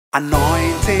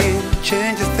Anointing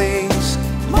changes things.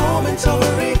 Moments of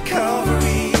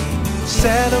recovery.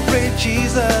 Celebrate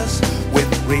Jesus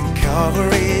with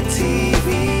Recovery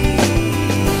TV.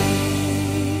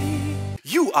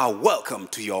 You are welcome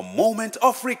to your moment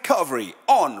of recovery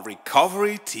on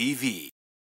Recovery TV.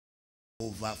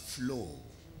 Overflow.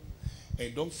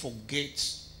 And don't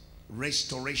forget,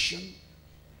 restoration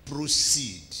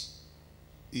proceed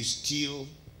is still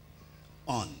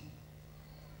on.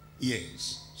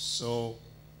 Yes. So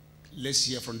let's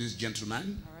hear from this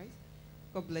gentleman. All right.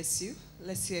 God bless you.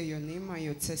 Let's hear your name and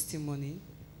your testimony.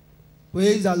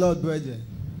 Praise the Lord, brethren.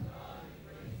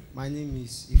 My name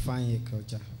is Ifeanyi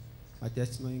Ekeocha. My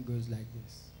testimony goes like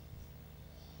this.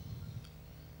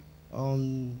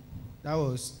 That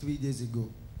was 3 days ago,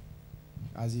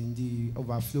 as in the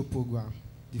overflow program.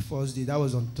 The first day, that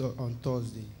was on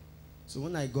Thursday. So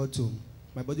when I got home,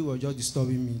 my body was just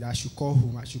disturbing me that I should call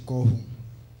home,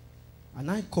 And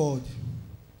I called.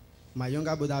 My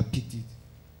younger brother picked it.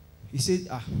 He said,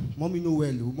 mommy no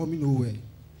well, mommy no well.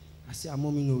 I said,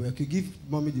 mommy no well. Could you give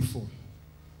mommy the phone?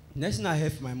 Next thing I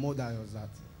heard from my mother was that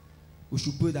we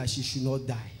should pray that she should not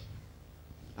die.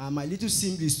 And my little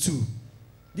siblings too.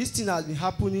 This thing has been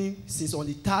happening since on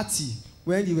the 30,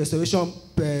 when the restoration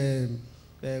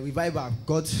revival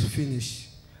got finished.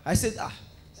 I said,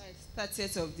 That's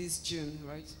 30th of this June,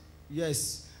 right?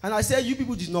 Yes. And I said, you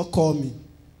people did not call me.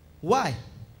 Why?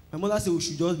 My mother said we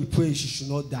should just be praying she should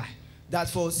not die. That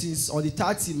for since on the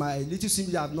 30, my little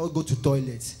sister have not go to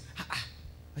toilet.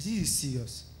 I said, this is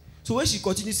serious. So when she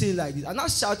continued saying like this, and I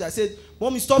shouted, I said,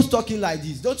 Mommy, stop talking like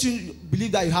this. Don't you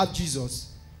believe that you have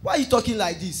Jesus? Why are you talking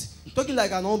like this? You're talking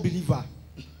like an unbeliever.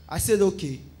 I said,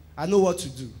 okay, I know what to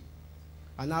do.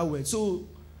 And I went. So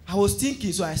I was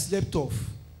thinking, so I slept off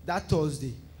that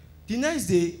Thursday. The next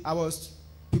day, I was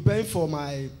preparing for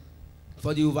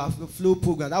the overflow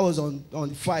program. That was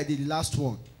on Friday, the last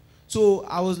one. So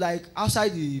I was like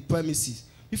outside the premises.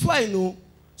 Before I know,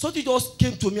 something just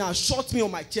came to me and shot me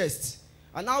on my chest.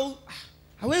 And now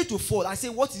I went to fall. I said,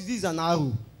 what is this, an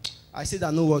arrow? I said,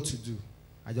 I know what to do.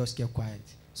 I just kept quiet.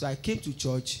 So I came to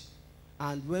church,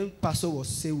 and when pastor was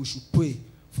saying we should pray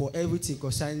for everything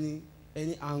concerning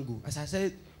any angle, as I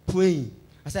said, praying.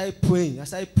 I started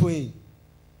praying.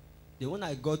 Then when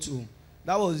I got home,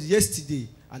 that was yesterday,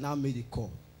 and I made a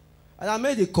call. And I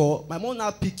made a call. My mom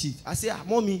now picked it. I said,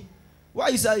 Mommy, why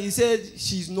you said? He said,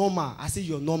 she's normal. I said,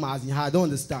 you're normal. As in her, I don't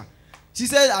understand. She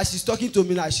said, as she's talking to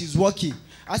me, like she's working.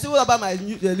 I said, what about my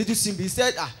little sibling? He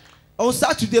said, on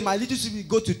Saturday, my little sibling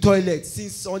go to toilet.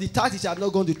 Since on the 30th, she have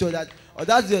not gone to toilet. Or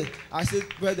that's it. I said,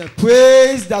 brother,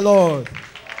 praise the Lord.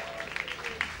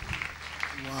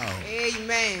 Wow.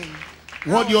 Amen.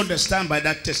 What do you understand by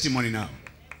that testimony now?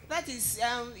 That is,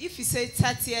 if you say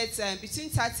 30th, between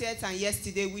 30th and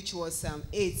yesterday, which was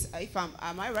 8,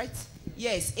 am I right?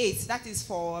 Yes, 8. That is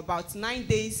for about 9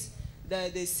 days.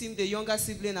 The younger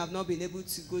sibling have not been able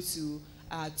to go to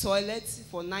toilet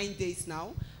for 9 days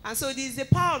now. And so it is the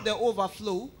power of the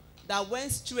overflow that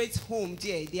went straight home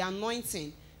there, the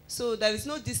anointing. So there is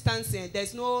no distancing,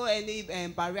 there's no any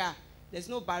barrier. There's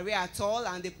no barrier at all,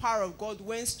 and the power of God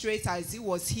went straight as he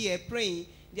was here praying.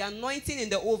 The anointing in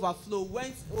the overflow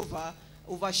went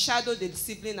overshadowed the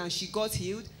sibling, and she got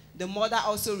healed. The mother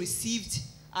also received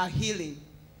a healing.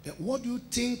 What do you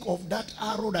think of that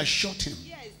arrow that shot him?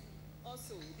 Yes,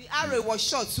 also the arrow was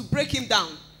shot to break him down,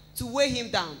 to weigh him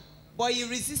down. But he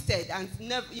resisted, and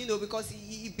never, because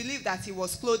he believed that he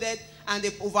was clothed and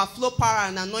the overflow power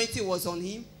and anointing was on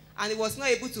him, and he was not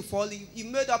able to fall. He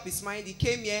made up his mind. He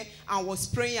came here and was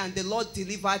praying, and the Lord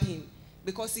delivered him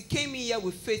because he came in here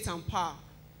with faith and power.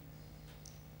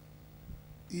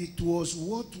 It was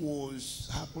what was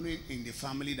happening in the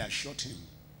family that shot him.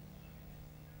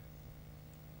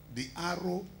 The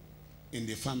arrow in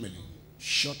the family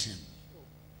shot him.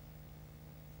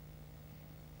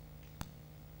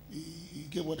 You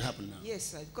get what happened now? Yes,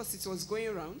 sir, because it was going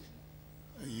around.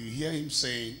 You hear him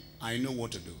saying, I know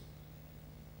what to do.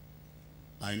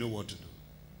 I know what to do.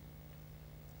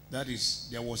 That is,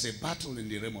 there was a battle in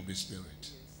the realm of the spirit.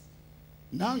 Yes.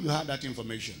 Now you have that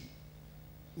information.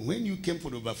 When you came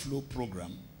for the overflow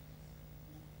program,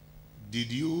 did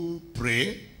you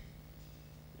pray?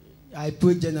 I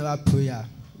prayed general prayer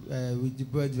with the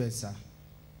brethren, sir.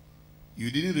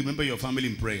 You didn't remember your family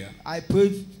in prayer? I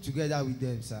prayed together with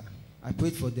them, sir. I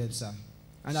prayed for them, sir.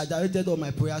 And I directed all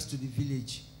my prayers to the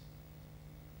village.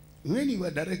 When you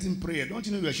were directing prayer, don't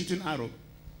you know you were shooting arrow?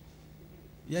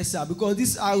 Yes, sir, because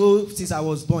this arrow, since I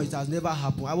was born, it has never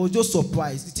happened. I was just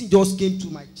surprised. The thing just came to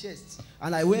my chest.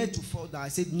 And I went to fall down. I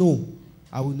said, no,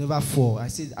 I will never fall. I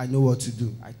said, I know what to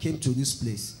do. I came to this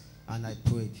place and I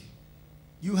prayed.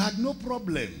 You had no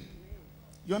problem.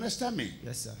 You understand me?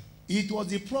 Yes, sir. It was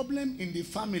the problem in the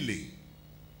family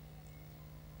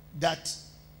that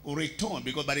returned,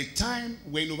 because by the time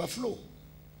we're in overflow,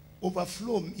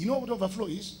 you know what overflow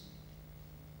is?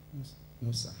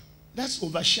 No, sir. That's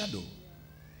overshadow.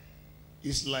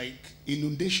 It's like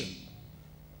inundation,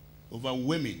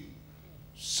 overwhelming,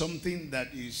 something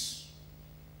that is,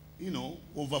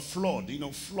 overflowed,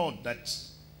 flood that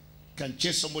can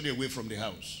chase somebody away from the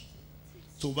house.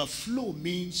 So overflow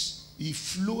means it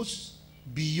flows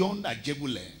beyond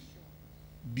Ajebule,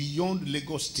 beyond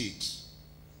Lagos State,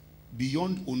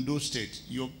 beyond Ondo State.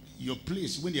 Your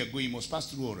place, when you are going, you must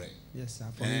pass through Ore. Yes, sir.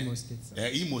 From Imo State, sir.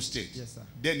 Imo State. Yes, sir.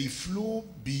 Then it flew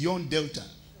beyond Delta.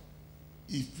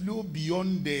 It flew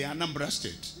beyond the Anambra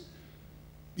State.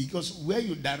 Because where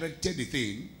you directed the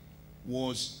thing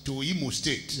was to Imo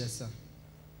State. Yes, sir.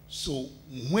 So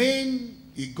when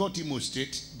it got Imo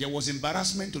State, there was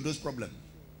embarrassment to those problems.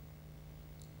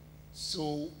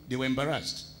 So they were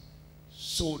embarrassed.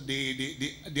 So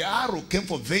the arrow came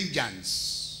for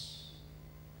vengeance.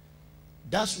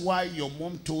 That's why your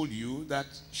mom told you that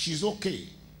she's okay.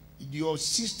 Your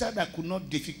sister that could not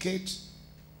defecate,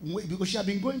 because she had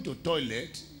been going to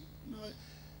toilet,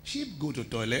 she'd go to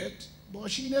toilet, but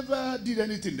she never did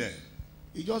anything there.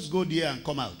 You just go there and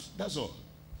come out. That's all.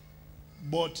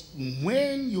 But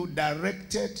when you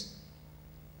directed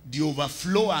the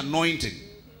overflow anointing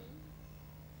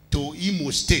to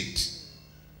Imo State,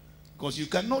 because you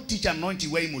cannot teach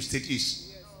anointing where Imo State is.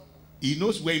 He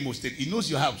knows where Imo State. He knows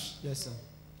your house. Yes, sir.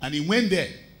 And he went there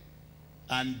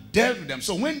and dealt with them.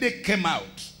 So when they came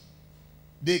out,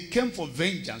 they came for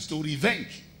vengeance, to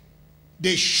revenge.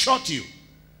 They shot you.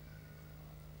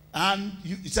 And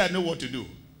you said, I know what to do.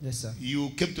 Yes, sir. You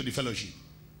came to the fellowship.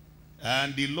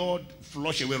 And the Lord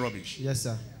flushed away rubbish. Yes,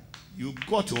 sir. You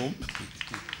got home.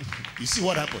 You see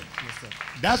what happened? Yes, sir.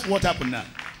 That's what happened now.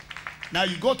 Now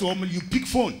you got home and you pick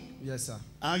phone. Yes, sir.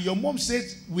 And your mom said,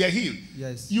 we are healed.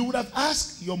 Yes. You would have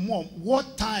asked your mom,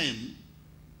 what time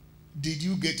did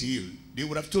you get healed? They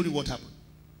would have told you what happened.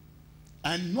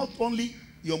 And not only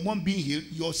your mom being healed,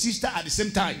 your sister at the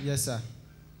same time. Yes, sir.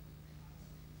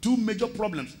 Two major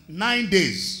problems. 9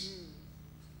 days.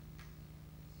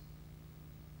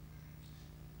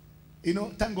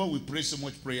 Thank God we pray so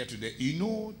much prayer today.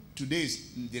 Today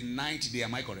is the 9th day.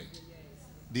 Am I correct? Yes.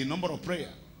 The number of prayer.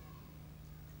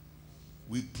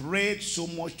 We prayed so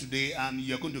much today, and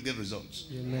you're going to get results.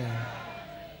 Amen.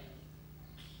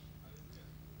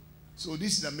 So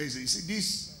this is amazing. You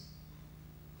see,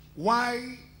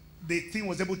 why the thing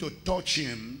was able to touch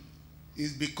him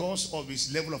is because of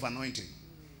his level of anointing.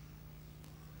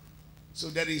 So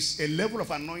there is a level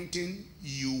of anointing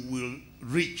you will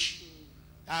reach.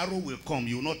 Arrow will come,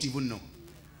 you will not even know.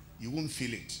 You won't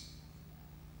feel it.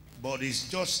 But it's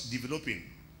just developing.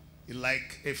 It's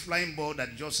like a flying bird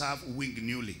that just have wing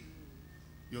newly.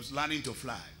 He was learning to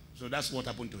fly. So that's what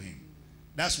happened to him.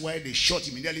 That's why they shot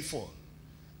him, he nearly fall.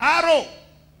 Arrow!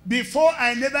 Before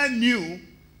I never knew,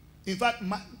 in fact,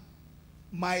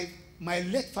 my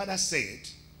late father said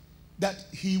that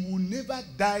he will never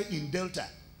die in Delta.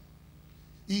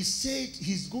 He said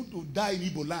he's going to die in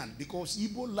Igbo land because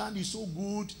Igbo land is so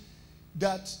good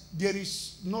that there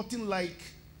is nothing like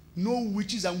no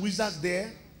witches and wizards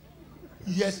there.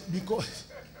 Yes, because,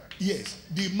 yes,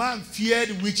 the man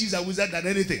feared witches and wizards than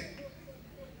anything.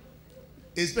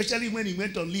 Especially when he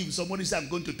went on leave, somebody said, I'm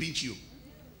going to pinch you.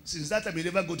 Since that time, he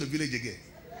never go to village again.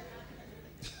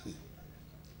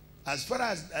 As far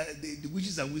as the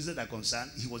witches and wizards are concerned,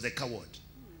 he was a coward.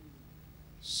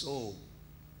 So,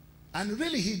 and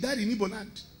really, he died in Igbo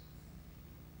land.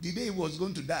 The day he was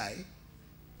going to die,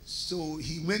 so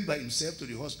he went by himself to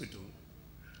the hospital,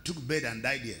 took bed and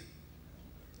died there.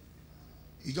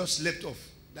 He just slept off.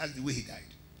 That's the way he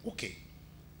died. Okay.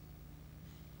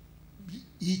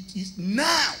 It is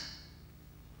now.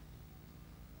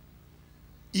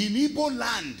 In Igbo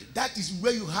land, that is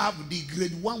where you have the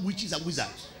grade 1 witches and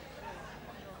wizards.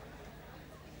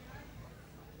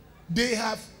 They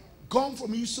have come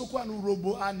from Isoko and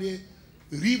Urobo and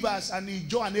rivers and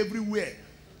Ijo and everywhere.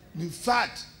 In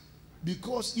fact,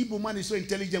 because Igbo man is so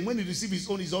intelligent, when he receives his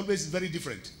own, he's always very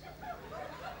different.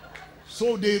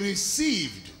 So they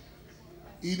received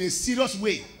in a serious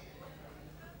way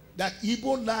that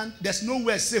Igbo land, there's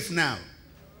nowhere safe now.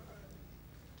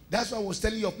 That's what I was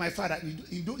telling you of my father.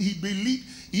 He believed,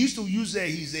 he used to use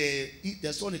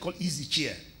there's one they call easy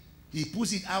chair. He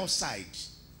puts it outside.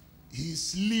 He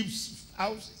sleeps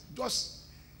out, just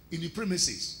in the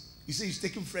premises. He says he's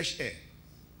taking fresh air.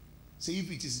 So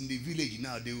if it is in the village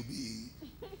now, they will be,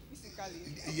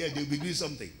 yeah, they will be doing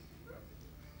something.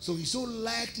 So he so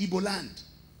liked Igbo land.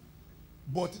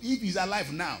 But if he's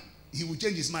alive now, he will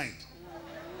change his mind.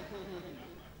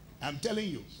 I'm telling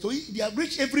you. So they are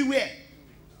rich everywhere.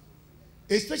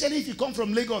 Especially if you come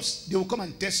from Lagos, they will come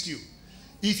and test you.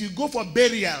 If you go for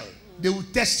burial, they will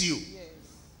test you. Yes.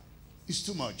 It's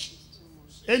too much.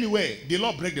 Anyway, the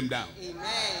Lord break them down. Amen.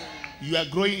 You are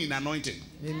growing in anointing.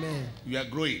 Amen. You are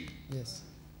growing. Yes.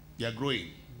 You are growing.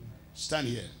 Stand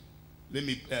here. Let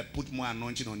me put more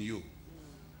anointing on you.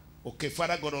 Okay,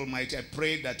 Father God Almighty, I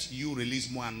pray that you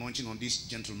release more anointing on this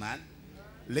gentleman.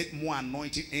 Let more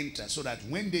anointing enter so that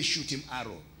when they shoot him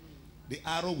arrow, the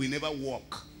arrow will never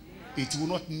walk. It will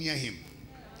not near him.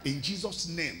 In Jesus'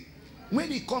 name.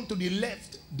 When he come to the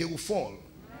left, they will fall.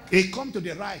 He come to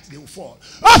the right, they will fall.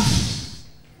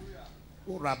 Oh,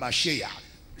 Rabashea.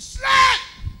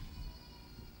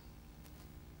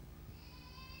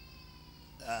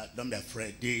 Don't be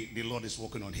afraid. The Lord is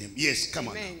working on him. Yes, come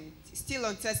on. Amen. Still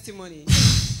on testimony.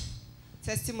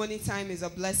 Testimony time is a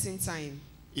blessing time.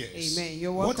 Yes. Amen.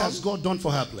 You're welcome. What has God done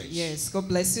for her, please? Yes. God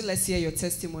bless you. Let's hear your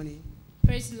testimony.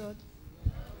 Praise the Lord.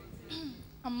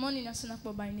 I'm Moni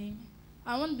Nasunakbo by name.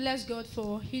 I want to bless God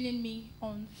for healing me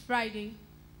on Friday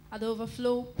at the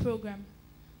Overflow program.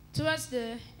 Towards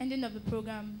the ending of the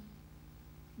program,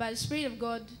 by the Spirit of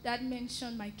God, that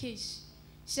mentioned my case.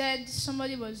 Said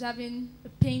somebody was having a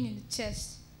pain in the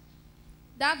chest.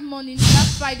 That morning,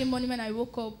 that Friday morning when I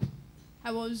woke up,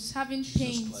 I was having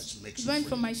pains. It went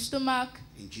from my stomach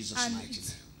and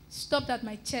it stopped at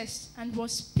my chest and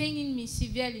was paining me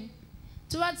severely.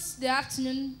 Towards the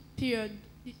afternoon period,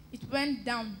 it went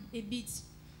down a bit.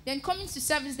 Then coming to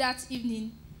service that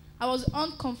evening, I was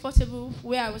uncomfortable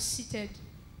where I was seated.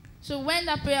 So when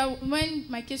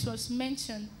my case was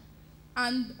mentioned,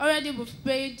 and already we've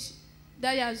prayed,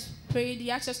 Daddy has prayed, he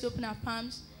asked us to open our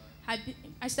palms.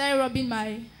 I started rubbing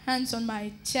my hands on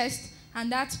my chest,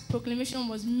 and that proclamation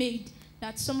was made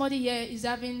that somebody here is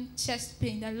having chest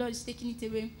pain, that the Lord is taking it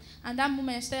away. And that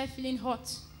moment I started feeling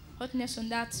hotness on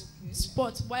that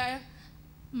spot where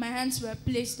my hands were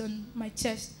placed on my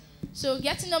chest. So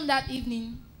getting up that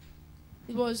evening,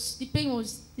 the pain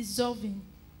was dissolving.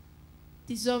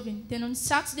 Then on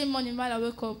Saturday morning when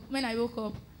I woke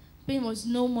up, pain was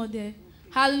no more there.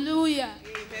 Hallelujah.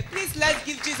 Amen. Please let's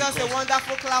give Jesus a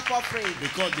wonderful clap offering.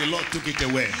 Because the Lord took it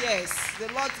away. Yes,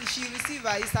 the Lord, she received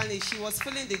her instantly. She was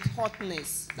feeling the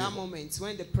hotness that moment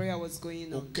when the prayer was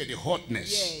going on. Okay, the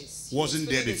hotness. Yes. Wasn't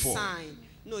there before.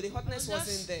 No, the hotness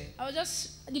wasn't there.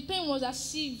 The pain was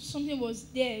as if something was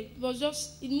there.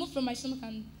 It moved from my stomach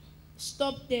and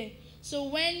stopped there. So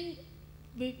when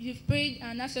you've prayed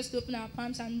and asked us to open our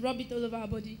palms and rub it all over our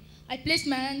body, I placed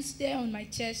my hands there on my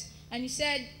chest, and he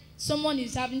said, someone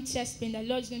is having chest pain, the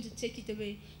Lord is going to take it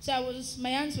away. So my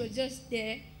hands were just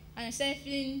there, and I started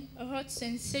feeling a hot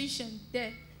sensation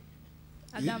there.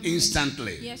 At that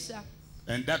instantly? Yes, sir.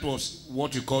 And that was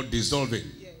what you call dissolving?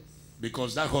 Yes.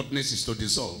 Because that hotness is to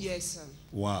dissolve? Yes, sir.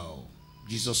 Wow.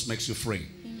 Jesus makes you free.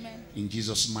 Amen. In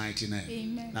Jesus' mighty name.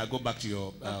 Amen. Now go back to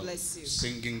your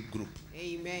singing group.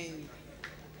 Amen.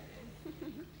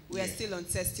 We are still on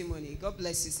testimony. God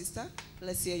bless you, sister.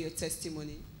 Let's hear your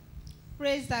testimony.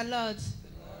 Praise the Lord.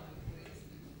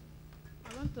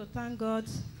 I want to thank God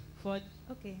for,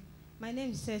 my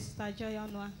name is Sister Joy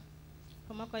Onwa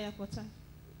from Akoya Kota.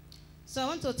 So I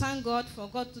want to thank God for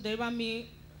God to deliver me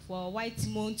for white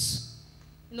months.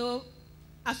 You know,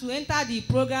 as we enter the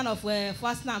program of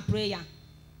fasting and prayer,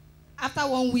 after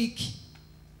 1 week,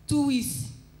 2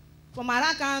 weeks, from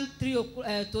around 3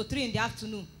 to 3 in the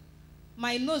afternoon,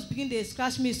 my nose begin to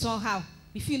scratch me somehow.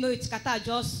 If you know it, kata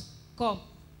just come.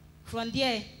 From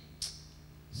there,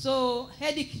 so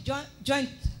headache joined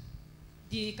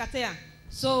the kata.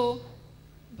 So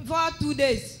before 2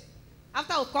 days,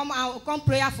 after I come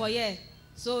prayer for here,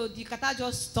 so the kata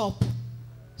just stop.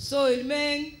 So it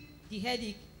remain the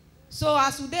headache. So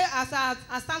as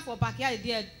I stand for backyard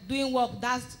there doing work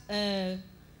that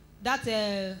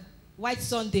White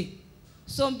Sunday.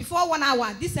 So before 1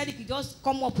 hour, this headache just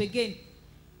come up again.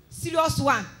 Serious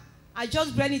one. I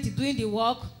just bring it doing the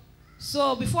work.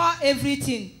 So before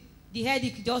everything, the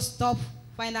headache just stopped.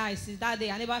 Finally, since that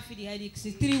day, I never feel the headache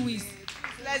since 3 weeks.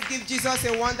 Let's give Jesus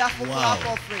a wonderful clap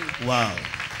offering. Wow.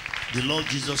 The Lord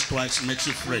Jesus Christ makes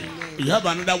you free. Amen. You have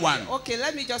another one. Okay,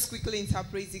 let me just quickly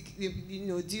interpret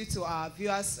it, due to our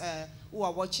viewers who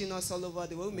are watching us all over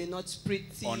the world, may not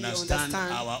understand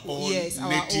our own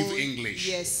native English.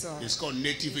 Yes, sir. It's called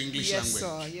native English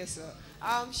language. Yes, sir.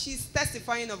 She's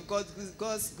testifying of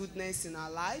God's goodness in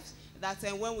our lives. That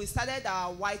when we started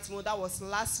our white month, that was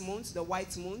last month, the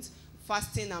white month,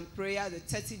 fasting and prayer, the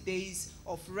 30 days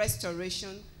of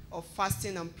restoration of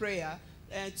fasting and prayer.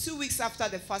 2 weeks after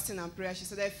the fasting and prayer, she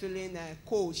started feeling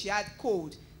cold. She had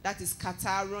cold. That is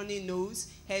catarrh, runny nose,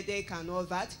 headache, and all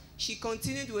that. She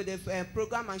continued with the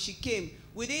program, and she came.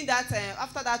 Within that,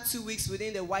 after that 2 weeks,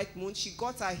 within the white moon, she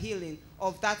got her healing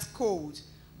of that cold.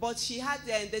 But she had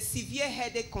the severe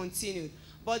headache continued.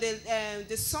 But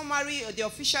the summary, the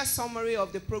official summary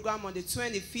of the program on the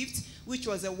 25th, which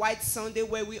was a white Sunday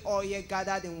where we all here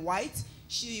gathered in white,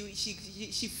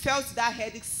 she felt that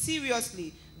headache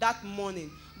seriously that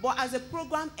morning. But as the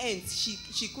program ends,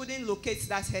 she couldn't locate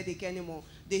that headache anymore.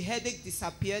 The headache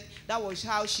disappeared. That was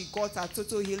how she got her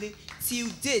total healing. Till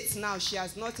date now, she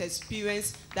has not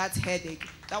experienced that headache.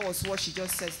 That was what she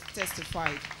just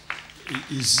testified.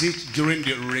 Is it during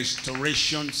the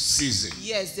restoration season?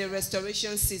 Yes, the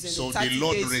restoration season. So the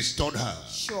Lord restored her.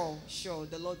 Sure.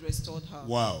 The Lord restored her.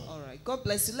 Wow. All right. God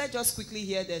bless you. Let's just quickly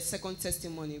hear the second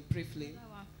testimony briefly.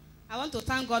 I want to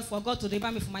thank God for God to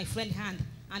deliver me from my friend's hand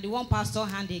and the one pastor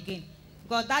hand again.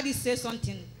 Because Daddy said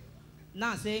something.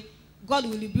 Now say, God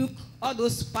will rebuke all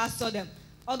those pastors that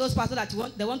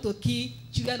they want to kill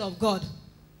children of God.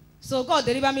 So God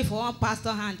delivered me from one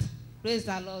pastor hand. Praise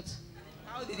the Lord.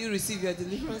 How did you receive your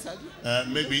deliverance?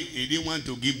 Maybe he didn't want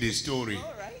to give the story.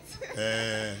 All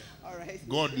right. All right.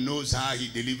 God knows how he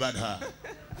delivered her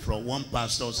from one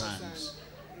pastor's hands.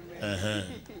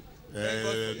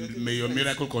 May your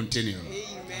miracle continue.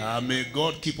 May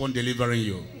God keep on delivering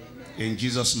you. In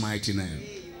Jesus' mighty name.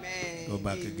 Amen. Go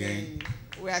back again.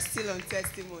 We are still on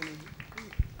testimony.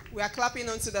 We are clapping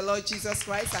unto the Lord Jesus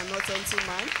Christ and not unto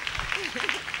man.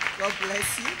 God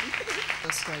bless you.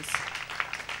 Jesus Christ.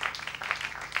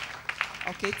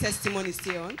 Okay, testimony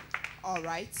still on. All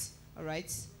right.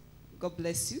 God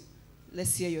bless you.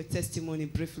 Let's hear your testimony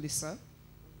briefly, sir.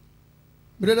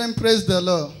 Brethren, praise the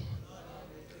Lord.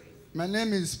 My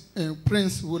name is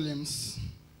Prince Williams.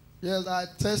 Yes, I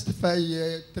testified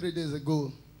here 3 days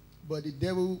ago, but the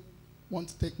devil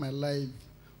wants to take my life,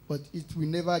 but it will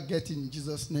never get in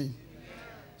Jesus' name.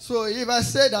 So if I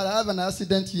say that I have an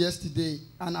accident yesterday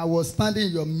and I was standing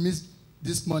in your midst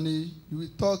this morning, you will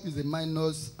talk it's a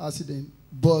minor accident.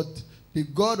 But the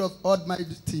God of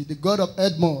Almighty, the God of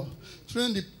Edmore,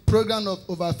 through the program of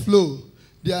overflow,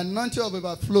 the anointing of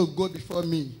overflow go before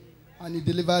me and he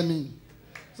delivered me.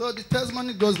 So the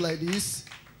testimony goes like this.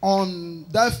 On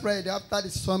that Friday, after the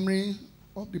summary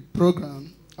of the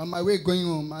program, on my way going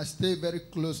home, I stay very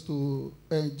close to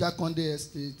Jakonde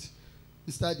Estate,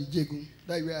 inside the Jegun.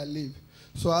 That's where I live.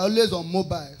 So I always on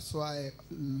mobile. So I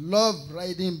love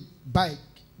riding bike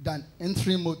than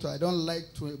entering motor. I don't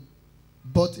like to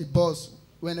board a bus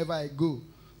whenever I go.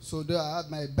 So there I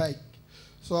have my bike.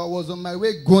 So I was on my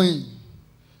way going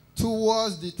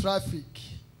towards the traffic.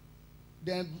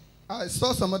 Then I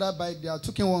saw some other bike. They are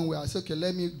taking one way. I said, okay,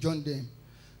 let me join them.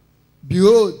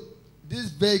 Behold, this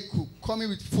vehicle coming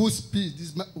with full speed.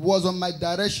 This was on my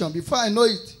direction. Before I know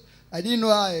it, I didn't know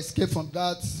how I escaped from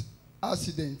that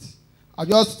accident. I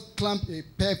just clamped a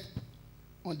pep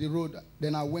on the road.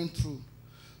 Then I went through.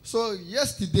 So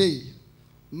yesterday,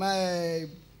 my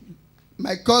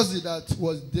cousin that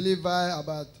was delivered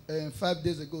about 5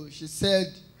 days ago, she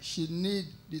said she need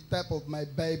the type of my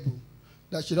Bible,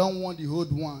 that she don't want the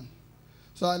old one.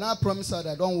 So I now promised her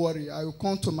that don't worry, I will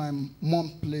come to my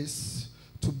mom's place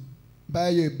to buy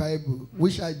you a Bible,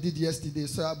 which I did yesterday.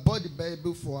 So I bought the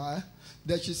Bible for her.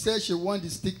 Then she said she want the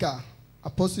sticker,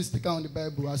 apostle sticker on the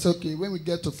Bible. I said, okay, when we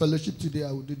get to fellowship today,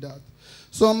 I will do that.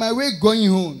 So on my way going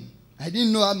home, I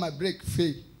didn't know how my brake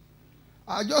failed.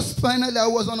 I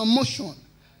was on a motion.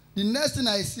 The next thing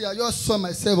I see, I just saw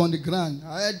myself on the ground.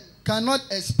 I cannot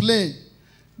explain.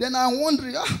 Then I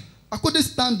wondered, I couldn't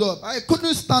stand up. I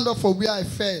couldn't stand up for where I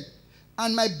fell.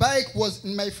 And my bike was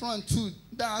in my front too.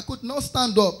 Then I could not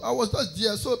stand up. I was just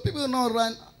there. So people now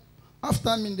ran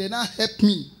after me. They now help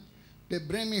me. They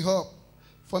bring me up.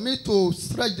 For me to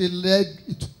stretch the leg,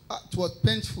 it was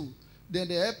painful. Then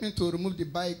they helped me to remove the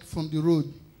bike from the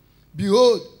road.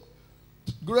 Behold,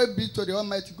 glory be to the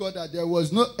Almighty God that there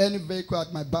was no any vehicle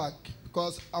at my back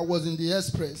because I was in the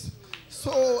express.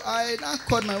 So I now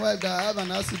called my wife that I have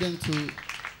an accident to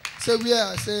say where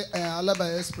I say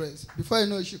Alaba Express. Before I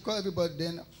know, she called everybody.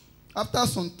 Then after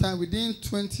some time, within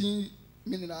 20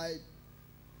 minutes, I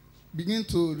begin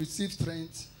to receive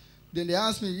strength. Then they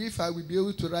asked me if I will be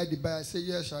able to ride the bike. I said,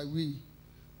 yes, I will.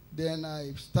 Then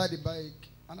I started the bike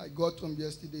and I got home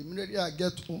yesterday. Immediately I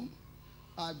get home,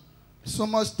 I so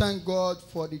much thank God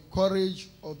for the courage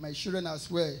of my children as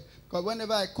well. Because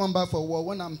whenever I come back for work,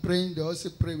 when I'm praying, they also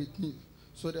pray with me.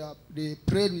 So they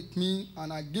prayed with me,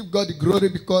 and I give God the glory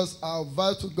because I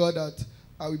vow to God that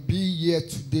I will be here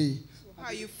today. How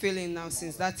are you feeling now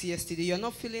since that yesterday? You're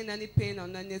not feeling any pain or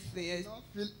anything?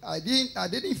 I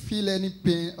didn't feel any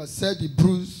pain except the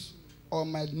bruise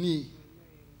on my knee.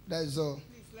 That is all.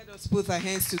 Please let us put our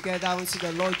hands together unto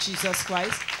the Lord Jesus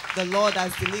Christ. The Lord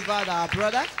has delivered our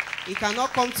brother. He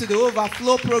cannot come to the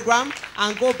overflow program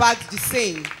and go back the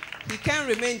same. He can't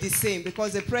remain the same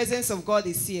because the presence of God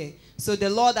is here. So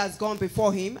the Lord has gone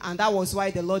before him, and that was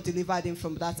why the Lord delivered him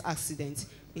from that accident.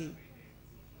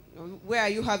 Where are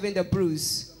you having the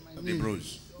bruise? The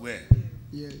bruise. Where?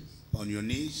 Yes. On your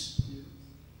knees? Yes.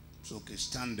 So, okay,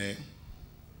 stand there.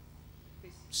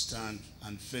 Stand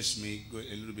and face me. Go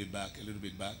a little bit back, a little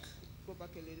bit back. Go back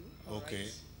a little. Okay.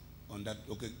 Right. On that,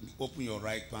 okay, open your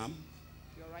right palm.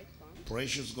 Your right palm.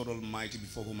 Precious God Almighty,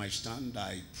 before whom I stand,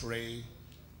 I pray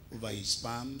over his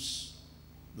palms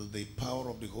that the power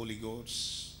of the Holy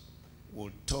Ghost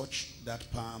will touch that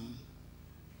palm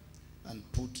and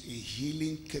put a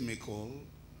healing chemical.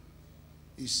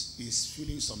 Is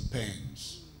feeling some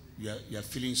pains. You are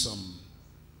feeling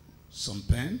some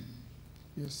pain?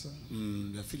 Yes, sir.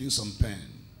 You're feeling some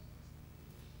pain.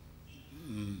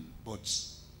 But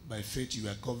by faith you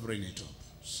are covering it up.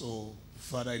 So,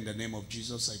 Father, in the name of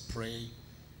Jesus, I pray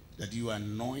that you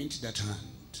anoint that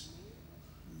hand.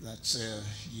 That's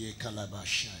Ye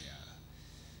Kalabashaya.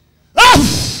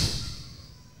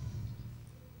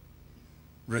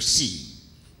 Receive,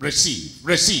 receive,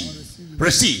 receive,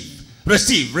 receive,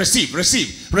 receive, receive,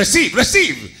 receive, receive,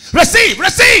 receive, receive,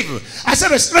 receive. I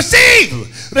said receive,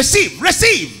 receive,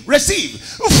 receive, receive.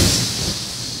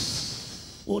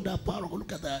 Oh, that power,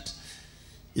 look at that.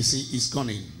 You see, it's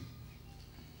gone in.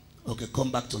 Okay,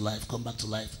 come back to life, come back to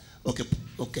life. Okay,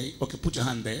 okay, okay, put your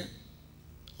hand there.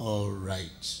 All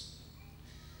right.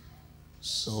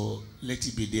 So let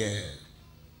it be there.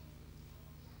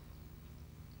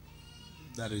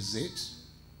 That is it.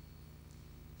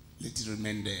 Let it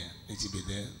remain there. Let it be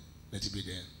there. Let it be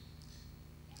there.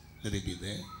 Let it be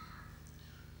there.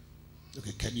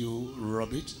 Okay, can you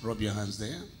rub it? Rub your hands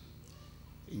there.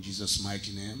 In Jesus'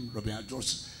 mighty name. Rub your hands.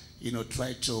 Just,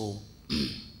 try to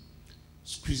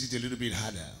squeeze it a little bit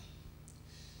harder.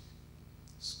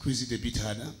 Squeeze it a bit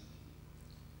harder.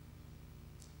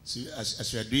 So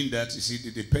as we are doing that, you see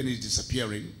the pen is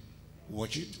disappearing.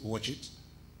 Watch it, watch it.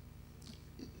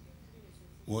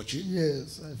 Watch it.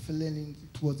 Yes, I feeling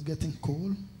it was getting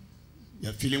cold.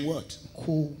 You're feeling what?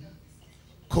 Cold.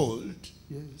 Cold?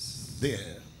 Yes.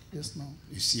 There. Yes, now.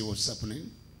 You see what's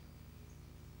happening?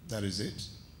 That is it.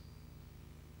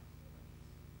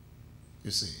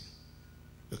 You see.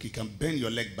 Look, you can bend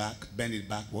your leg back, bend it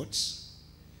backwards.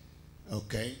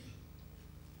 Okay.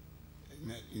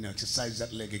 Exercise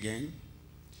that leg again.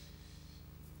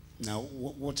 Now,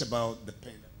 what about the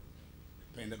pain?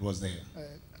 The pain that was there?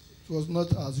 It was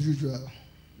not as usual.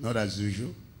 Not as usual.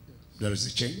 Yes. There is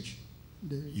a change.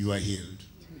 You are healed.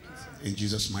 In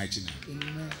Jesus' mighty name.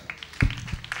 Amen.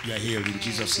 You are healed in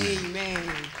Jesus' name. Amen.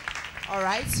 All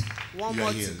right. One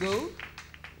more to go.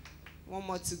 One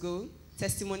more to go.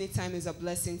 Testimony time is a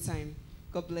blessing time.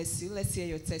 God bless you. Let's hear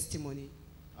your testimony.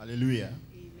 Hallelujah.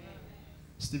 Amen.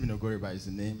 Stephen Ogoriba is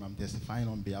the name. I'm testifying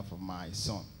on behalf of my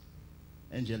son.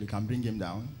 Angel, you can bring him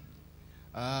down.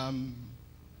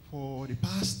 For the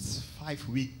past 5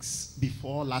 weeks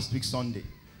before last week Sunday,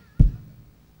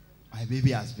 my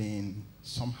baby has been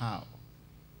somehow.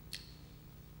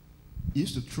 He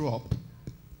used to throw up.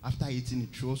 After eating, he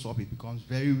throws up. He becomes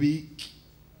very weak.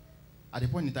 At the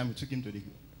point in time, we took him to the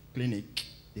clinic.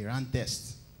 They ran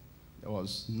tests. There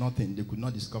was nothing. They could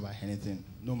not discover anything.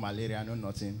 No malaria, no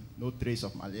nothing. No trace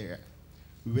of malaria.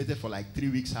 We waited for like 3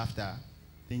 weeks after,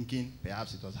 thinking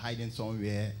perhaps it was hiding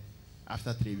somewhere.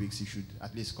 After 3 weeks, he should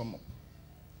at least come up.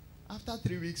 After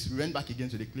 3 weeks, we went back again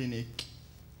to the clinic.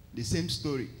 The same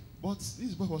story. But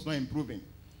this boy was not improving.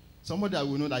 Somebody that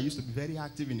we know that used to be very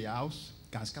active in the house,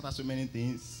 can scatter so many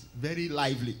things, very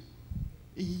lively.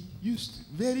 He used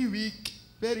very weak,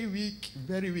 very weak,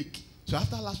 very weak. So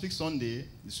after last week Sunday,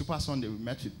 the Super Sunday, we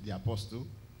met with the apostle.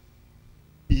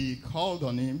 He called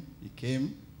on him, he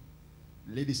came,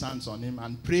 laid his hands on him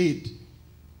and prayed.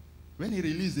 When he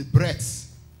released the breath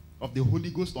of the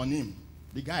Holy Ghost on him,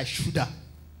 the guy shuddered.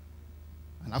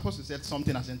 And the apostle said,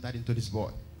 something has entered into this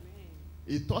boy.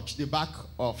 He touched the back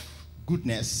of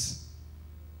goodness.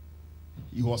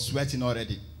 He was sweating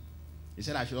already. He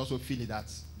said, I should also feel it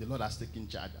that the Lord has taken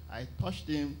charge. I touched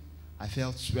him. I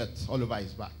felt sweat all over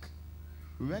his back.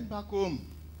 We went back home.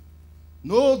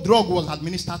 No drug was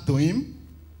administered to him.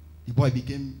 The boy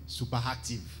became super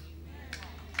active.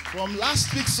 From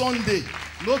last week Sunday,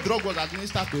 no drug was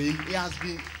administered to him. He has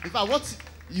been, in fact, what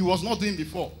he was not doing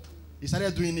before. He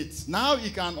started doing it. Now he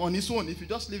can, on his own, if you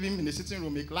just leave him in the sitting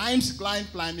room, he climbs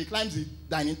the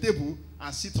dining table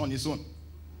and sits on his own.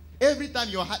 Every time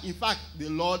in fact, the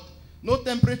Lord, no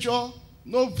temperature,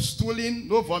 no stooling,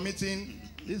 no vomiting.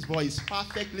 This boy is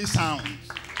perfectly sound.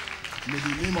 May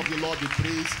the name of the Lord be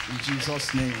praised in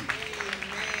Jesus' name.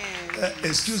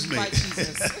 Excuse me. By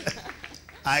Jesus.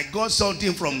 I got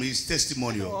something from his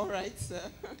testimonial. All right, sir.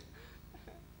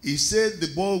 He said the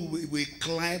boy will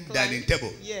climb dining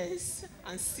table. Yes,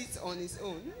 and sit on his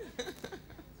own.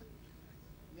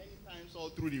 Many times all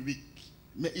through the week.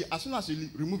 As soon as you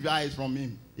remove your eyes from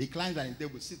him, he climbs dining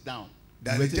table, sit down,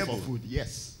 waiting table for food.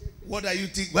 Yes. What are you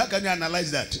thinking? Why can you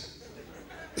analyze that?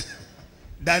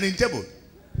 Dining table.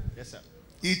 Yes, sir.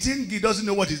 He thinks he doesn't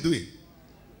know what he's doing.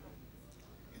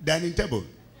 Dining table.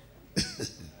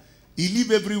 He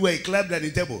live everywhere. He climb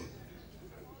dining table.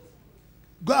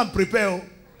 Go and prepare.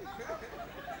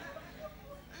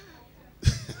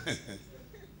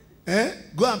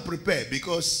 Go and prepare,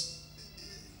 because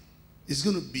it's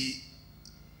going to be.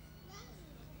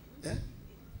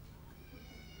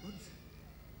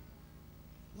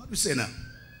 What do you say now?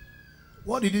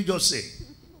 What did you just say?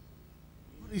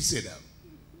 What did you say now?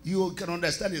 You can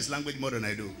understand his language more than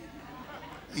I do.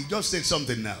 He just said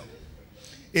something now.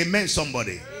 Amen,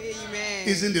 somebody. Amen.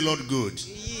 Isn't the Lord good?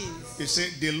 He is. He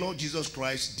said, the Lord Jesus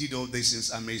Christ did all these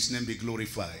things, and may his name be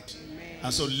glorified. Amen.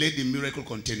 And so let the miracle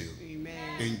continue.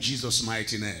 Amen. In Jesus'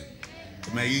 mighty name.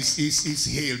 May he's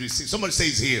healed. Somebody say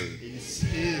he's healed. He's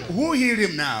healed. Who healed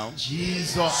him now?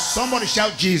 Jesus. Somebody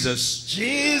shout Jesus.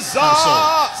 Jesus. And so,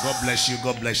 God bless you.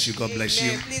 God bless you. God bless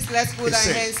you. Please let's put our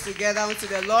Say- hands together unto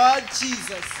the Lord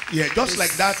Jesus. Yeah, just the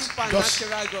like that.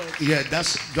 Supernatural God. Yeah,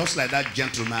 that's just like that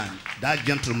gentleman. That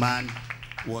gentleman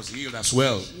was healed as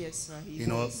well. Yes, sir. He You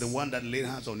know, was. the one that laid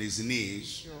hands on his knees.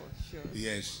 Sure, sure.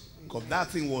 Yes, because that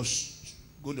thing was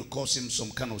going to cause him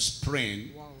some kind of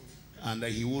sprain, Wow. and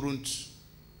he wouldn't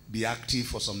be active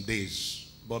for some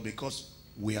days. But because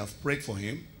we have prayed for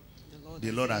him,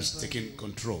 the Lord has delivered taken him.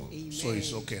 control. Amen. So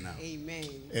it's okay now. Amen.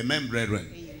 Amen, brethren.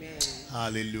 Amen.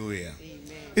 Hallelujah. Amen.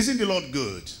 Isn't the Lord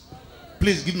good?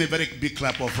 Please give me a very big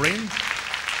clap of rain.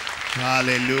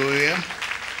 Hallelujah.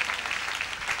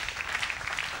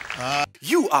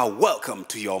 You are welcome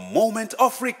to your moment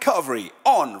of recovery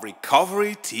on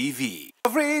Recovery TV.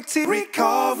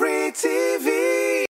 Recovery TV.